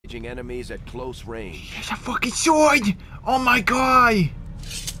engaging enemies at close range. There's a fucking sword! Oh my god!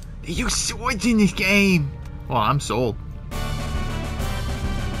 They use swords in this game! Well, I'm sold.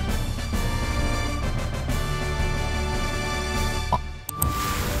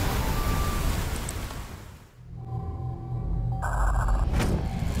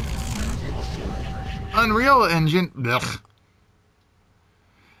 Unreal Engine. Ugh.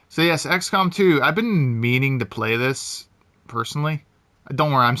 So yes, XCOM 2. I've been meaning to play this personally.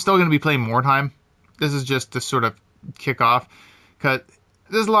 Don't worry, I'm still going to be playing more time. This is just to sort of kick off, because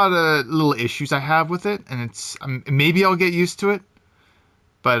there's a lot of little issues I have with it, and it's maybe I'll get used to it.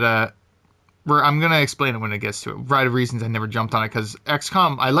 But I'm going to explain it when it gets to it. Variety of reasons I never jumped on it, because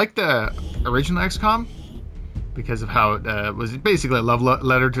XCOM, I like the original XCOM because of how it was basically a love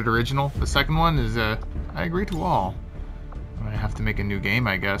letter to the original. The second one is I agree to all. I have to make a new game,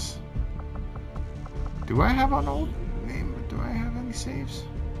 I guess. Do I have an old game? Do I have any saves?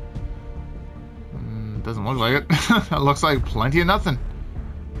 Doesn't look like it. It looks like plenty of nothing.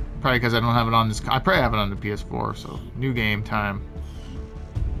 Probably because I don't have it on this. I probably have it on the PS4. So new game time.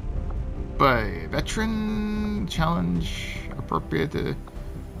 But veteran challenge appropriate to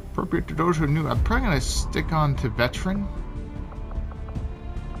those who are new. I'm probably gonna stick on to veteran.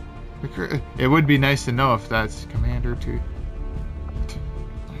 It would be nice to know if that's commander to.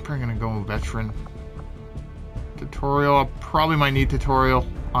 I'm probably gonna go veteran. Tutorial. I probably might need tutorial.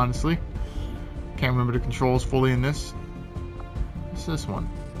 Honestly, can't remember the controls fully in this. What's this one?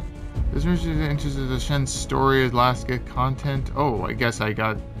 This is interested in the Shen's story, Alaska content. Oh, I guess I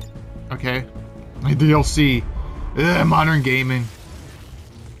got. Okay, my DLC. Modern gaming.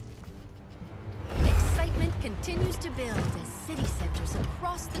 Excitement continues to build as city centers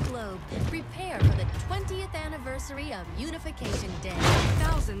across the globe prepare for the 20th anniversary of Unification Day.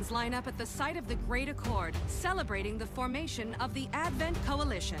 Thousands line up at the site of the Great Accord, celebrating the formation of the Advent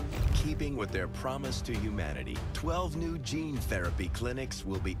Coalition. Keeping with their promise to humanity, 12 new gene therapy clinics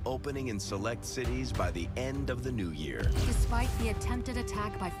will be opening in select cities by the end of the new year. Despite the attempted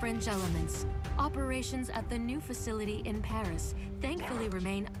attack by fringe elements, operations at the new facility in Paris thankfully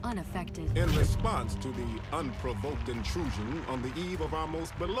remain unaffected. In response to the unprovoked intrusion on the eve of our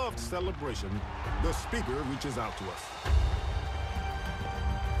most beloved celebration, the speaker reaches out to us.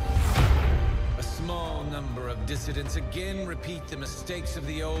 A small number of dissidents again repeat the mistakes of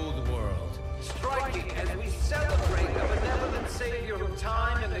the old world. Striking as we celebrate the benevolent savior who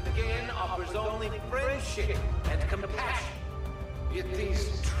time and again offers only friendship and compassion. Yet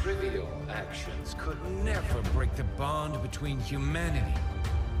these trivial actions could never break the bond between humanity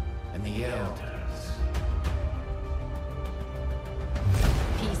and the Elders.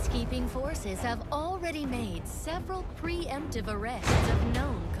 Peacekeeping forces have already made several preemptive arrests of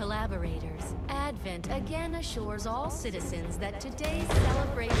known collaborators. Advent again assures all citizens that today's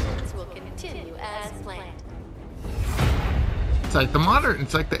celebrations will continue as planned. It's like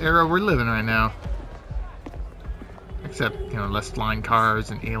it's like the era we're living right now. Except, you know, less flying cars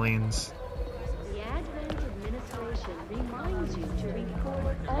and aliens. The Advent administration reminds you to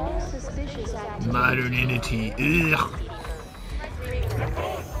report all suspicious activity. Modernity. Ugh.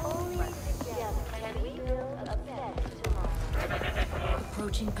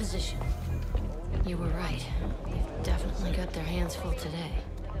 Approaching position. You were right. They've definitely got their hands full today.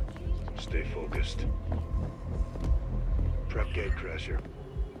 Stay focused. Prep gate crasher.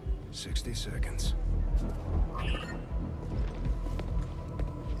 60 seconds.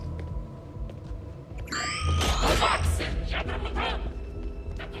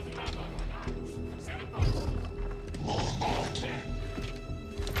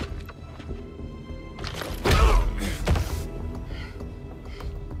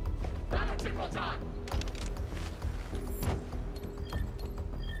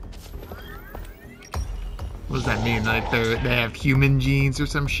 What does that mean? Like they have human genes or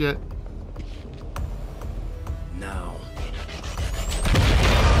some shit? Now.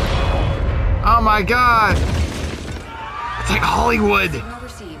 Oh my god! It's like Hollywood! Signal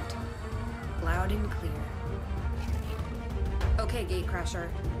received. Loud and clear. Okay, Gatecrasher.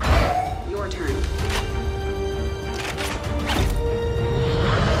 Your turn.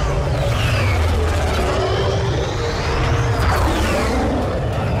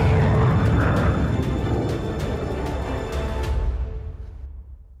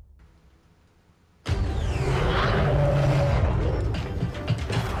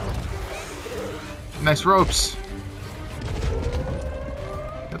 Nice ropes.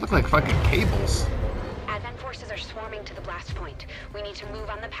 They look like fucking cables. Advent forces are swarming to the blast point. We need to move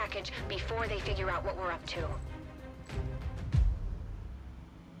on the package before they figure out what we're up to.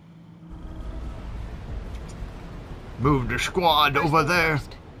 Move the squad over there.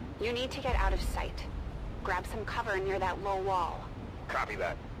 You need to get out of sight. Grab some cover near that low wall. Copy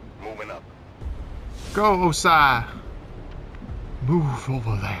that. Moving up. Go, Osai. Move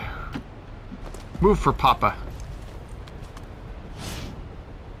over there. Move for Papa.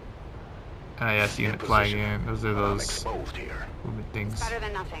 Ah, yes, unit flag in. Those are those movement things. Better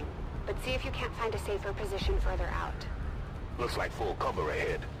than nothing. But see if you can't find a safer position further out. Looks like full cover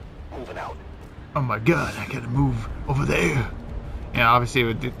ahead. Moving out. Oh my god, I gotta move over there. Yeah, obviously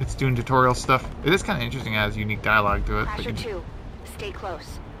it's doing tutorial stuff. It is kind of interesting. It has unique dialogue to it. Crasher 2, stay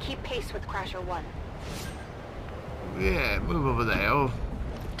close. Keep pace with Crasher 1. Yeah, move over there. Oh.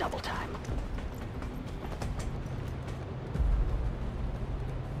 Double time.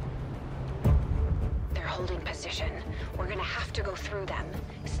 They're holding position. We're gonna have to go through them.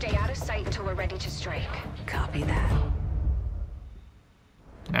 Stay out of sight until we're ready to strike. Copy that.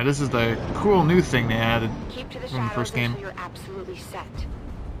 Now this is the cool new thing they added Keep to the from the shadows first game. until you're absolutely set.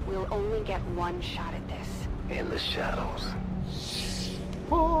 We'll only get one shot at this. In the shadows.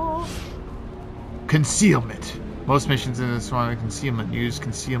 Oh. Concealment. Most missions in this one are concealment. Use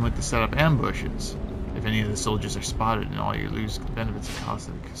concealment to set up ambushes. If any of the soldiers are spotted, and all you lose benefits and costs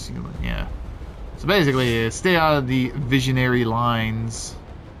of concealment. Yeah. So basically, stay out of the visionary lines.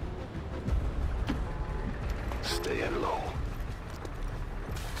 Staying low.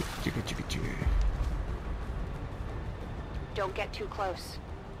 Don't get too close.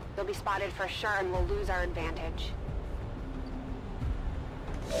 They'll be spotted for sure and we'll lose our advantage.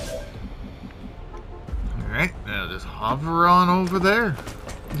 Alright, now just hover on over there.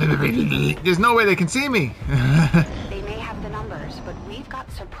 There's no way they can see me. They may have the numbers, but we've got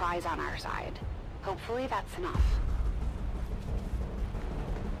surprise on our side. Hopefully that's enough.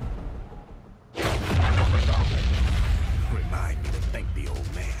 Remind me to thank the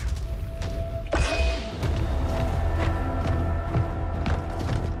old man.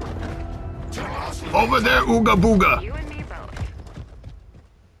 Over there, Ooga Booga. You and me both.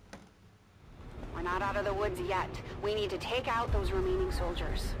 We're not out of the woods yet. We need to take out those remaining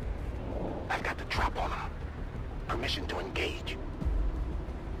soldiers. I've got the trap on them. Permission to engage.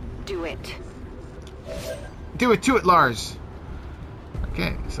 Do it. Do it to it, Lars.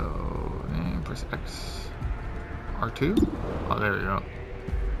 Okay, so press X, R2. Oh, there we go.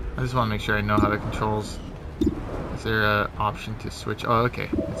 I just want to make sure I know how the controls. Is there an option to switch? Oh, okay.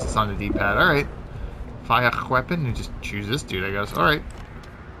 It's just on the D-pad. All right. Fire weapon. You just choose this dude, I guess. All right.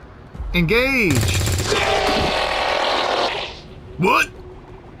 Engaged. What?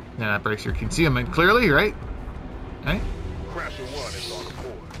 Yeah, that breaks your concealment clearly, right? Right? Crasher 1 is on the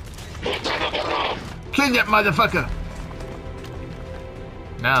board. Kill that motherfucker.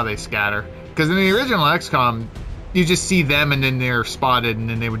 Now they scatter. Because in the original XCOM, you just see them and then they're spotted and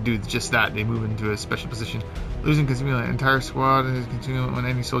then they would do just that. They move into a special position. Losing concealment. Entire squad is concealment when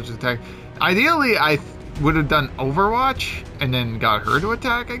any soldiers attack. Ideally, I would have done Overwatch and then got her to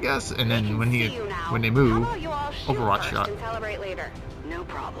attack, I guess. And then when they move, Overwatch shot. And celebrate later. No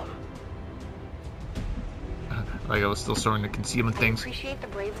problem. Like I was still showing the concealment things. I appreciate the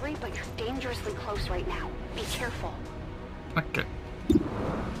bravery, but you're dangerously close right now. Be careful. Okay.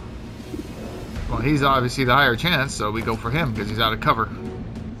 Well, he's obviously the higher chance, so we go for him because he's out of cover.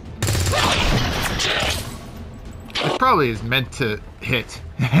 It probably is meant to hit,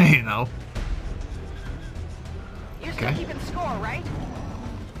 you know. You're still keeping score, right?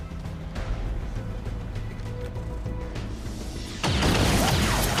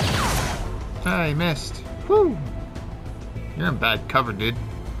 Ah, he missed. Woo! You're in bad cover, dude.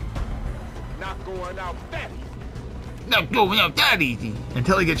 Not going out that easy. Not going out that easy.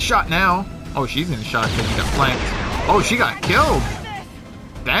 Until he gets shot now. Oh, she's getting shot because she got flanked. Oh, she got killed.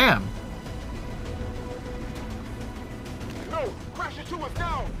 Damn. No, Crasher 2 is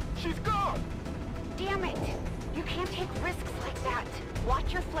down. She's gone. Damn it. You can't take risks like that.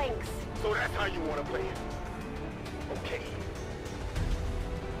 Watch your flanks. So that's how you want to play it. Okay.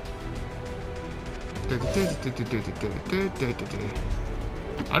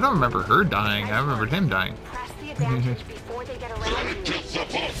 I don't remember her dying. I remembered him dying. Press the advantage before they get around you.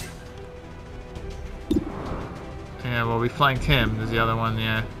 Yeah, well, we flanked him. There's the other one,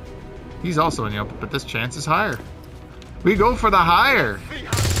 yeah. He's also in the open, but this chance is higher. We go for the higher.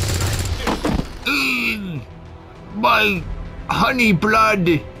 My honey blood.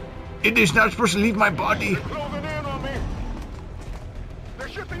 It is not supposed to leave my body. They're closing in on me. They're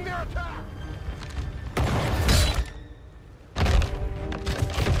shifting their attack.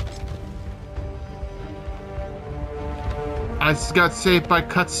 I just got saved by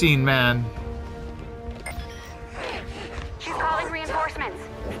cutscene, man. She's calling reinforcements.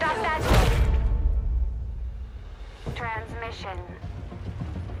 Stop that. Transmission.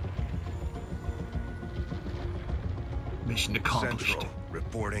 Mission accomplished. Central,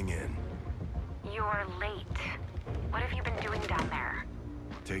 reporting in. You're late. What have you been doing down there?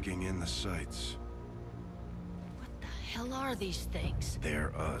 Taking in the sights. What the hell are these things?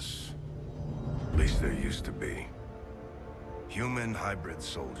 They're us. At least there used to be. Human hybrid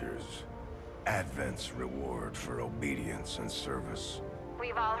soldiers. Advent's reward for obedience and service.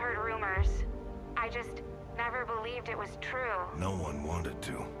 We've all heard rumors. I just never believed it was true. No one wanted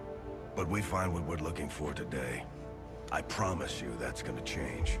to. But we find what we're looking for today. I promise you that's gonna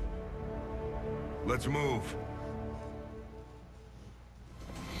change. Let's move.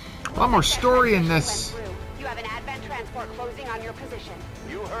 A lot more story in this. You have an Advent transport closing on your position.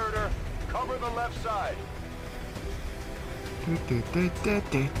 You heard her. Cover the left side. I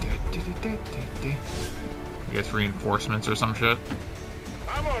guess reinforcements or some shit.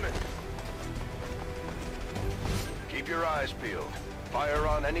 I'm on it. Keep your eyes peeled. Fire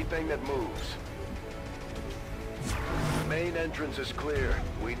on anything that moves. The main entrance is clear.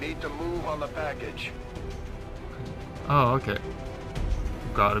 We need to move on the package. Oh, okay.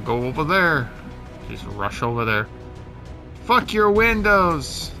 Gotta go over there. Just rush over there. Fuck your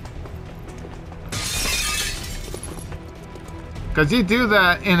windows! Because you do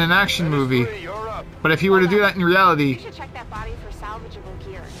that in an action movie. But if you were to do that in reality, You should check that body for salvageable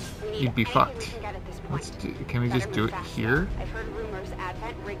gear. We need you'd be anything fucked. we can get at this point. Let's do, can we Better just do move it fast, here? though. I've heard rumors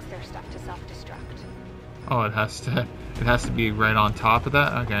Advent rigs their stuff to self-destruct. Oh, it has to be right on top of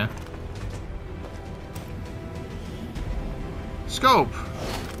that? Okay. Scope!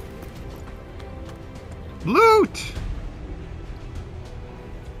 Loot!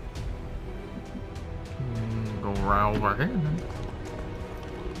 Go right over here then.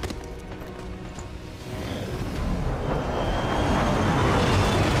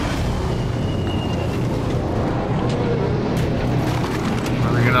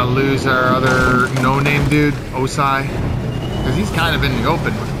 Are we gonna lose our other no-name dude, Osai? Because he's kind of in the open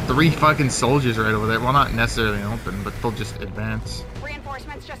with 3 fucking soldiers right over there. Well, not necessarily in the open, but they'll just advance.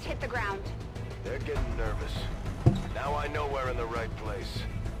 Reinforcements just hit the ground. They're getting nervous. Now I know we're in the right place.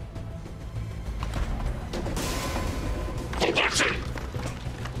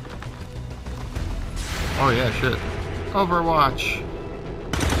 Oh yeah, shit. Overwatch.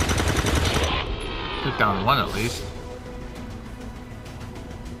 Took down one at least.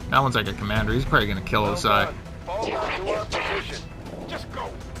 That one's like a commander. He's probably gonna kill Osai. Fall down to our position. Just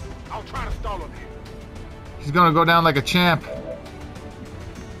go. I'll try to stall him here. He's gonna go down like a champ.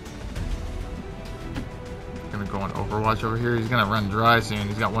 Gonna go on Overwatch over here. He's gonna run dry soon.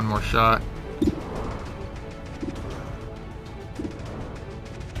 He's got one more shot.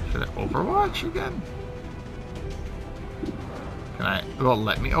 Should I Overwatch again? Can I? Well,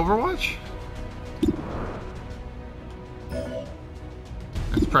 let me Overwatch?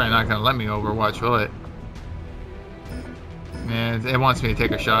 It's probably not gonna let me Overwatch, will it? Yeah, it wants me to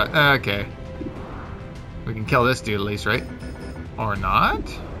take a shot. Okay. We can kill this dude at least, right? Or not?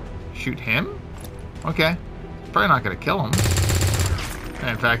 Shoot him? Okay. Probably not gonna kill him.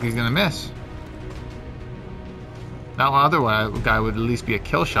 And in fact, he's gonna miss. That other guy would at least be a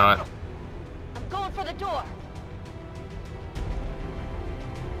kill shot. I'm going for the door.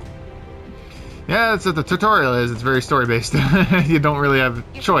 Yeah, that's what the tutorial is. It's very story-based. You don't really have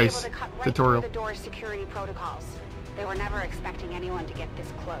You choice. should be able to cut right Tutorial. through the door's security protocols. They were never expecting anyone to get this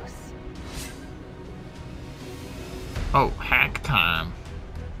close. Oh, hack time.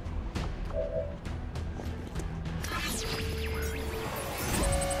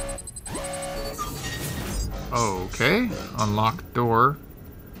 Okay. Unlock door.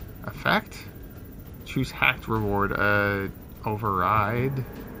 Effect. Choose hacked reward. Override.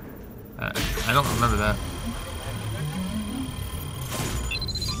 I don't remember that.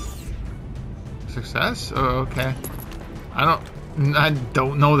 Success? Oh, okay. I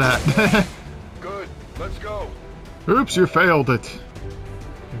don't know that. Good. Let's go. Oops, you failed it.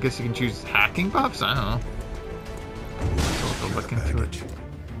 I guess you can choose hacking buffs? I don't know. I'll have to look into it.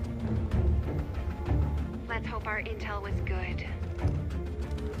 Let's hope our intel was good.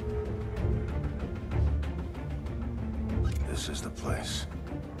 This is the place.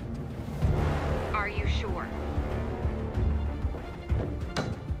 Are you sure?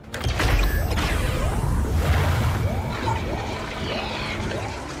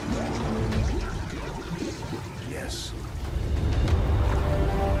 Yes.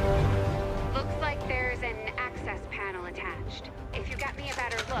 Looks like there's an access panel attached. If you got me a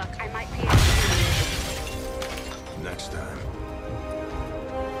better look, I might be able to... Next time.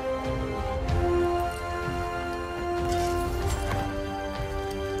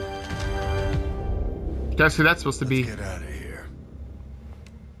 Guess who that's supposed to be? Let's get out of here.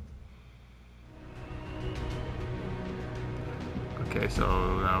 Okay, so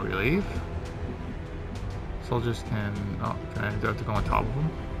now we leave. Soldiers can... Oh, do I have to go on top of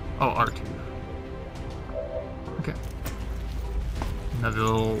them? Oh, R2. Okay. Another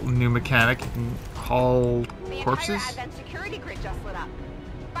little new mechanic. You can haul corpses. The entire Advent security grid just lit up.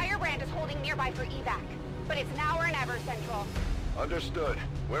 Firebrand is holding nearby for evac, but it's now or never, Central. Understood.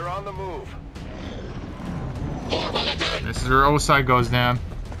 We're on the move. This is where O-side goes down.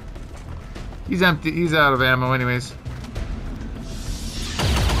 He's empty. He's out of ammo anyways.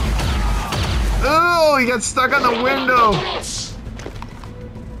 Oh, he got stuck on the window.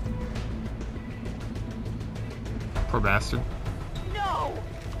 Poor bastard. No!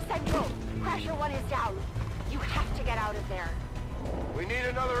 Central, Crasher 1 is down. You have to get out of there. We need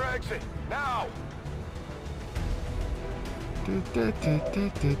another exit, now! I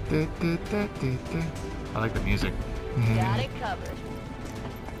like the music. Got it covered.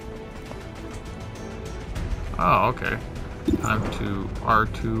 Oh, okay. Time to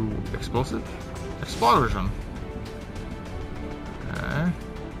R2 explosive. Explosion. Okay.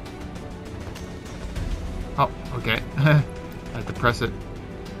 Oh, okay. I have to press it.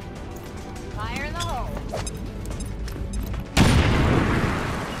 Fire in the hole.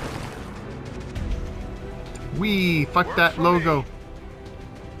 Wee! Fuck that logo.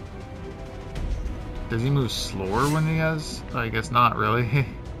 Does he move slower when he has? I guess not really.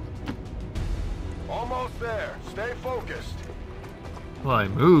 Almost there. Stay focused. Well, he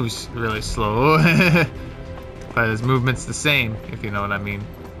moves really slow. But his movement's the same, if you know what I mean.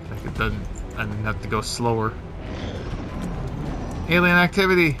 Like it doesn't... I didn't have to go slower. Alien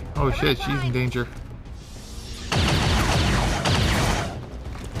activity! Oh shit, she's in danger.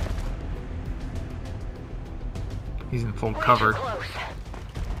 He's in full cover.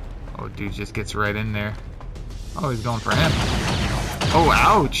 Oh, dude just gets right in there. Oh, he's going for him. Oh,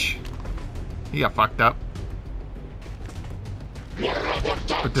 ouch! He got fucked up.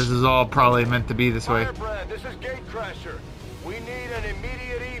 But this is all probably meant to be this way. Firebrand, this is Gatecrasher. We need an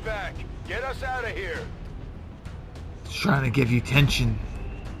immediate evac. Get us out of here. It's trying to give you tension.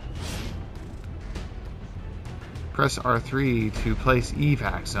 Press R3 to place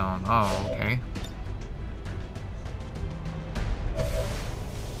evac zone. Oh, okay.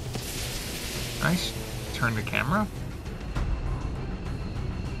 Nice. Turn the camera.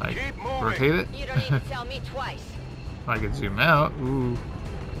 Like, rotate it. You don't need to tell me twice. I could zoom out. Ooh.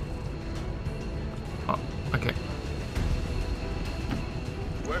 Oh, okay.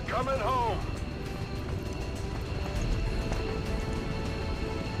 We're coming home.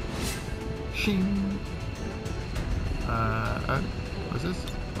 Shing. What's this?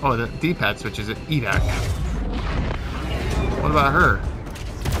 Oh, the D-pad switches it. evac. What about her?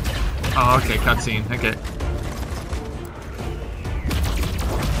 Oh, okay, cutscene. Okay.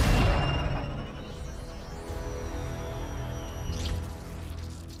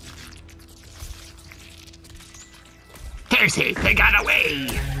 Casey, they got away!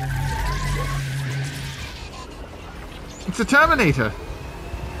 It's a Terminator!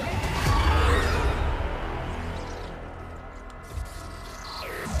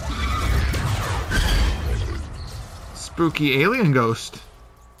 Spooky alien ghost.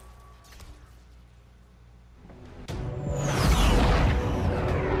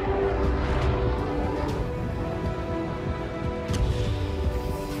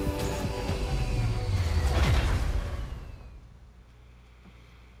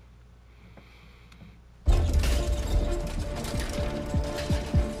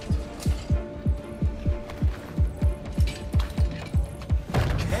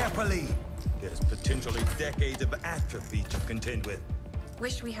 There's potentially decades of atrophy to contend with.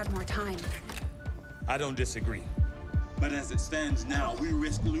 Wish we had more time. I don't disagree. But as it stands now, we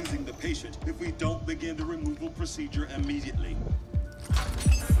risk losing the patient if we don't begin the removal procedure immediately.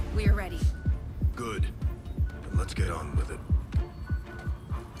 We're ready. Good. Then let's get on with it.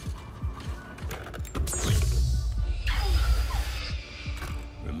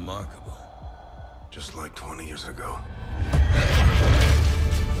 Remarkable. Just like 20 years ago.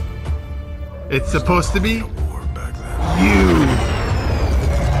 It's supposed to be you.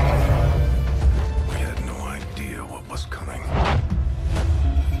 We had no idea what was coming.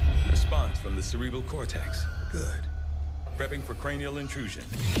 Response from the cerebral cortex. Good. Prepping for cranial intrusion.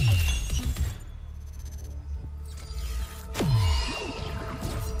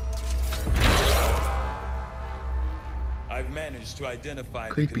 I've managed to identify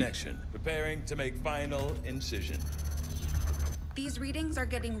the connection. Preparing to make final incision. These readings are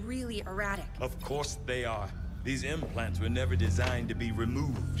getting really erratic. Of course they are. These implants were never designed to be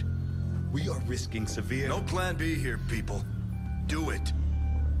removed. We are risking severe... No plan B here, people. Do it.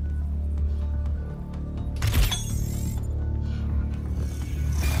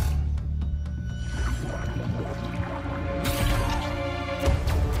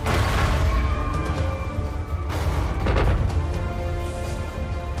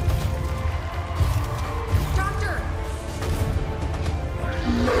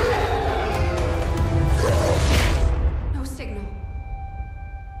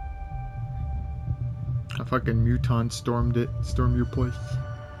 fucking mutants stormed your place.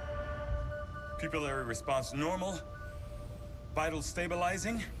 Pupillary response normal. Vital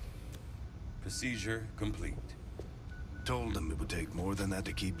stabilizing. Procedure complete. Told them it would take more than that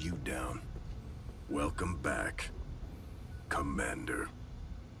to keep you down. Welcome back, Commander.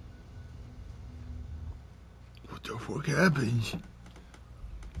 What the fuck happens?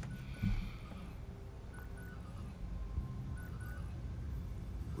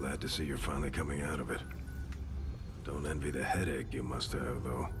 Glad to see you're finally coming out of it. Don't envy the headache you must have,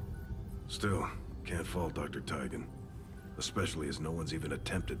 though. Still, can't fault Dr. Tigan. Especially as no one's even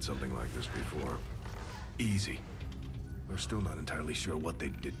attempted something like this before. Easy. We're still not entirely sure what they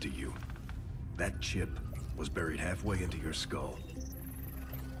did to you. That chip was buried halfway into your skull.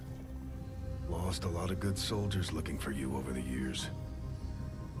 Lost a lot of good soldiers looking for you over the years.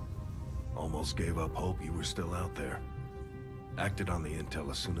 Almost gave up hope you were still out there. Acted on the intel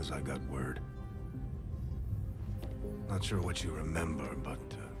as soon as I got word. Not sure what you remember, but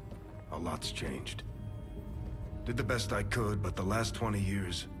a lot's changed. Did the best I could, but the last 20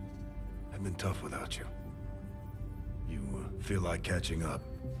 years have been tough without you. You feel like catching up.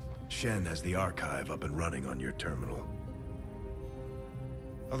 Shen has the archive up and running on your terminal.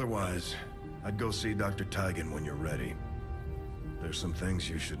 Otherwise, I'd go see Dr. Tigan when you're ready. There's some things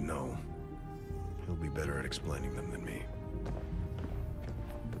you should know. He'll be better at explaining them than me.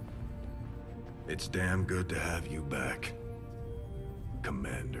 It's damn good to have you back,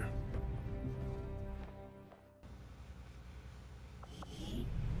 Commander.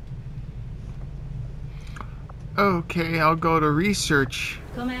 Okay, I'll go to research.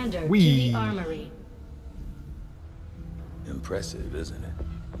 Commander, to the armory. Impressive, isn't it?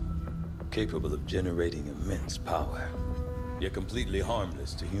 Capable of generating immense power, yet completely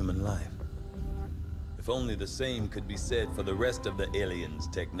harmless to human life. If only the same could be said for the rest of the aliens'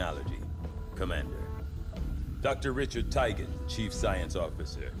 technology. Commander. Dr. Richard Tigan, Chief Science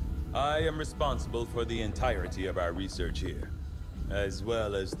Officer. I am responsible for the entirety of our research here, as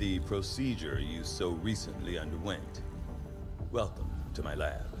well as the procedure you so recently underwent. Welcome to my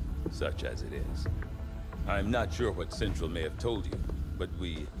lab, such as it is. I'm not sure what Central may have told you, but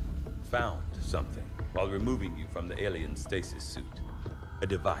we found something while removing you from the alien stasis suit. A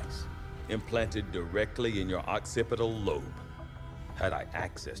device implanted directly in your occipital lobe. Had I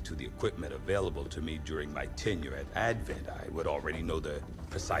access to the equipment available to me during my tenure at Advent, I would already know the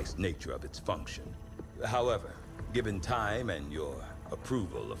precise nature of its function. However, given time and your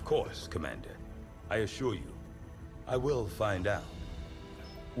approval, of course, Commander, I assure you, I will find out.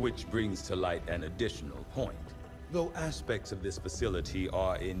 Which brings to light an additional point. Though aspects of this facility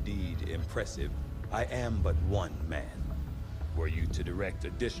are indeed impressive, I am but one man. Were you to direct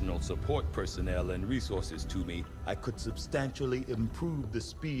additional support personnel and resources to me, I could substantially improve the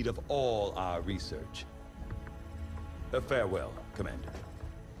speed of all our research. Farewell, Commander.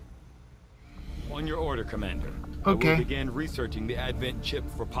 On your order, Commander. Okay. I will begin researching the Advent chip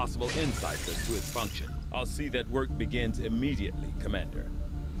for possible insights as to its function. I'll see that work begins immediately, Commander.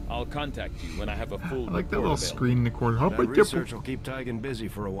 I'll contact you when I have a full I like that little available. screen in the corner. That research will keep Tigan busy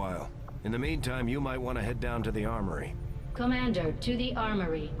for a while. In the meantime, you might want to head down to the armory. Commander, to the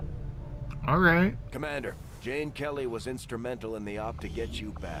armory. Alright. Commander, Jane Kelly was instrumental in the op to get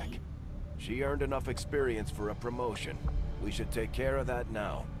you back. She earned enough experience for a promotion. We should take care of that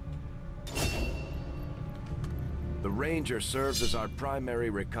now. The Ranger serves as our primary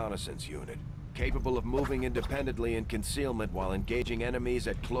reconnaissance unit, capable of moving independently in concealment while engaging enemies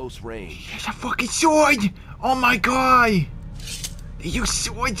at close range. There's a fucking sword! Oh my god! They use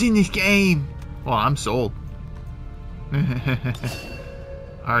swords in this game! Well, I'm sold.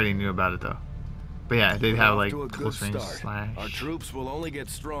 I already knew about it though. But yeah, they'd have like close range slash. Our troops will only get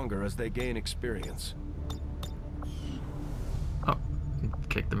stronger as they gain experience. Oh, he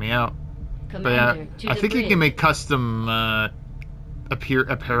kicked me out. Commander, but I think you can make custom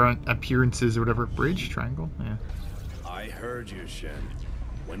appearances or whatever. Bridge, triangle, yeah. I heard you, Shen.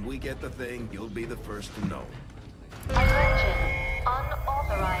 When we get the thing, you'll be the first to know. Attention.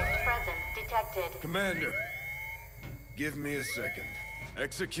 Unauthorized presence detected. Commander, give me a second.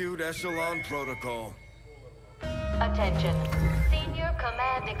 Execute Echelon Protocol. Attention. Senior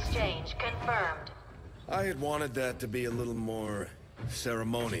command exchange confirmed. I had wanted that to be a little more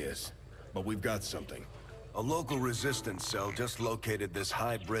ceremonious, but we've got something. A local resistance cell just located this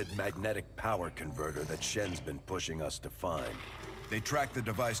hybrid magnetic power converter that Shen's been pushing us to find. They tracked the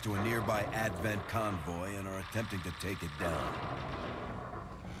device to a nearby Advent convoy and are attempting to take it down.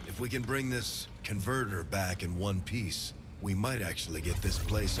 If we can bring this converter back in one piece, we might actually get this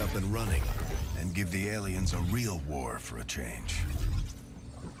place up and running and give the aliens a real war for a change.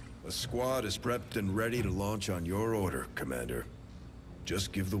 The squad is prepped and ready to launch on your order, Commander.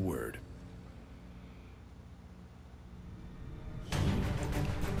 Just give the word.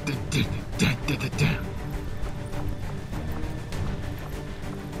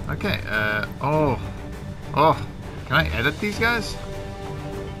 Okay, oh, can I edit these guys?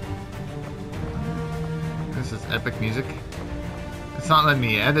 This is epic music. It's not letting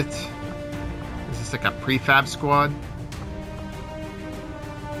me edit. Is this like a prefab squad?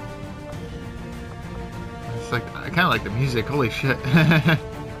 It's like, I kind of like the music, holy shit.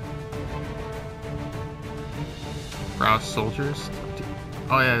 Browse soldiers.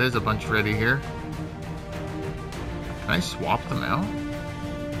 Oh yeah, there's a bunch ready here. Can I swap them out?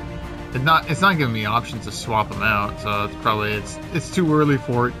 It's not giving me options to swap them out, so it's probably it's too early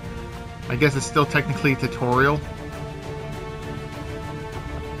for it. I guess it's still technically tutorial.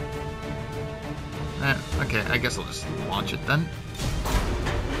 Okay, I guess I'll just launch it then.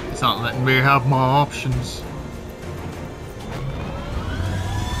 It's not letting me have my options.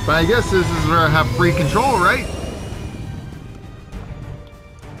 But I guess this is where I have free control, right?